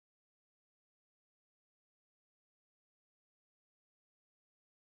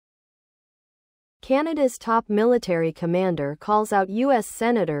Canada's top military commander calls out U.S.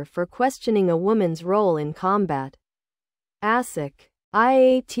 Senator for questioning a woman's role in combat. ASIC.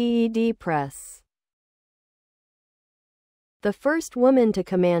 IATED Press. The first woman to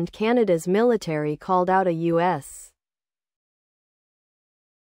command Canada's military called out a U.S.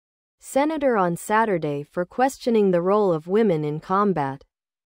 senator on Saturday for questioning the role of women in combat.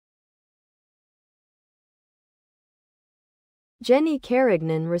 Jenny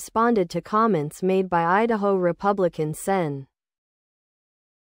Carignan responded to comments made by Idaho Republican Sen.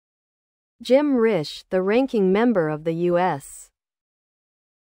 Jim Risch, the ranking member of the U.S.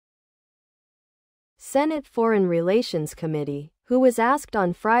 Senate Foreign Relations Committee, who was asked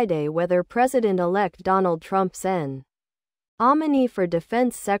on Friday whether President-elect Donald Trump's nominee for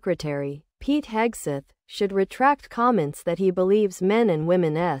Defense Secretary, Pete Hegseth, should retract comments that he believes men and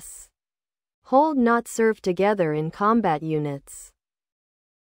women's hold not serve together in combat units.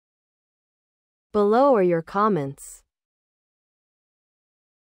 Below are your comments.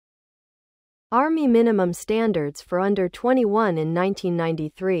 Army minimum standards for under 21 in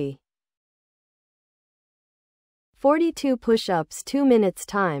 1993. 42 push-ups 2 minutes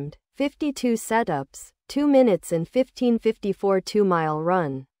timed, 52 set-ups, 2 minutes and 15:54 2-mile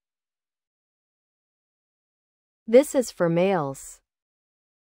run. This is for males.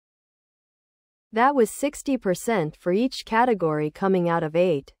 That was 60% for each category coming out of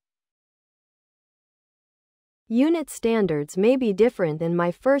 8. Unit standards may be different, and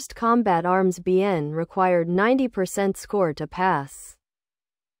my first Combat Arms BN required 90% score to pass.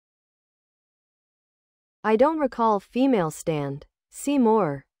 I don't recall female stand. See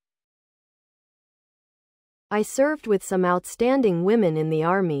more. I served with some outstanding women in the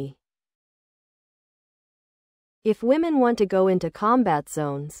Army. If women want to go into combat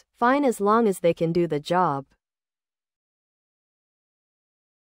zones, fine, as long as they can do the job.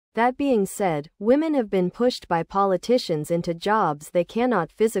 That being said, women have been pushed by politicians into jobs they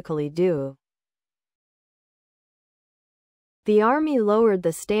cannot physically do. The Army lowered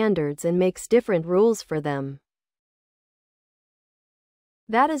the standards and makes different rules for them.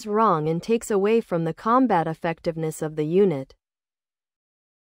 That is wrong and takes away from the combat effectiveness of the unit.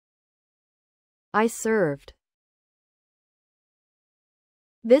 I served.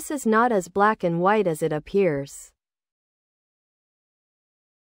 This is not as black and white as it appears.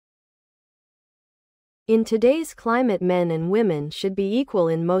 In today's climate, men and women should be equal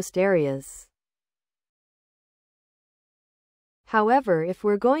in most areas. However, if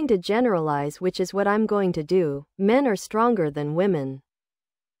we're going to generalize, which is what I'm going to do, men are stronger than women.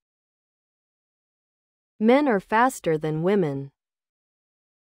 Men are faster than women.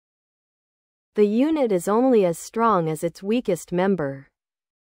 The unit is only as strong as its weakest member.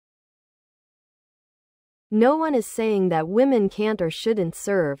 No one is saying that women can't or shouldn't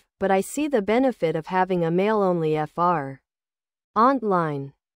serve, but I see the benefit of having a male-only FR.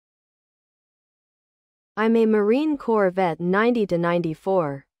 Line. I'm a Marine Corps vet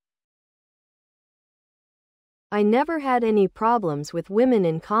 90-94. I never had any problems with women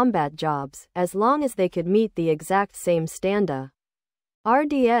in combat jobs, as long as they could meet the exact same standards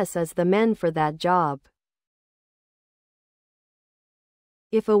as the men for that job.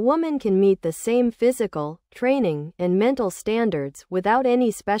 If a woman can meet the same physical, training, and mental standards without any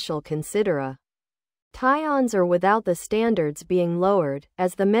special considerations or without the standards being lowered,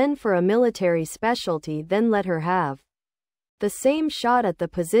 as the men for a military specialty, then let her have the same shot at the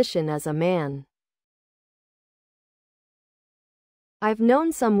position as a man. I've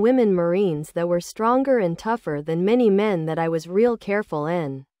known some women Marines that were stronger and tougher than many men that I was real careful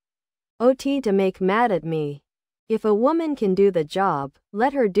to make mad at me. If a woman can do the job,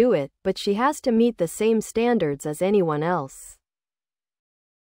 let her do it, but she has to meet the same standards as anyone else.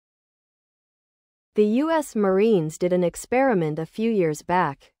 The U.S. Marines did an experiment a few years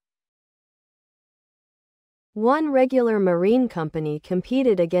back. One regular Marine company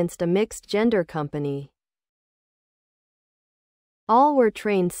competed against a mixed-gender company. All were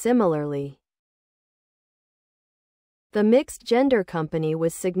trained similarly. The mixed-gender company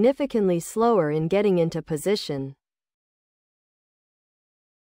was significantly slower in getting into position.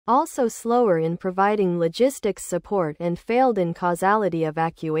 Also slower in providing logistics support, and failed in causality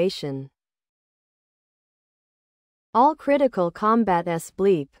evacuation. All critical combat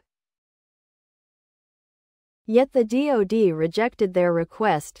bleep. Yet the DoD rejected their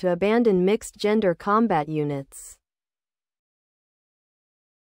request to abandon mixed-gender combat units.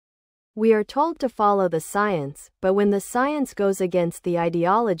 We are told to follow the science, but when the science goes against the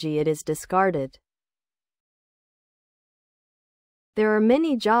ideology, it is discarded. There are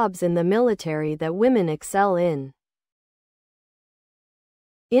many jobs in the military that women excel in.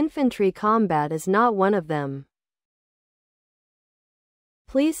 Infantry combat is not one of them.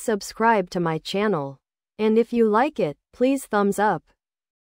 Please subscribe to my channel. And if you like it, please thumbs up.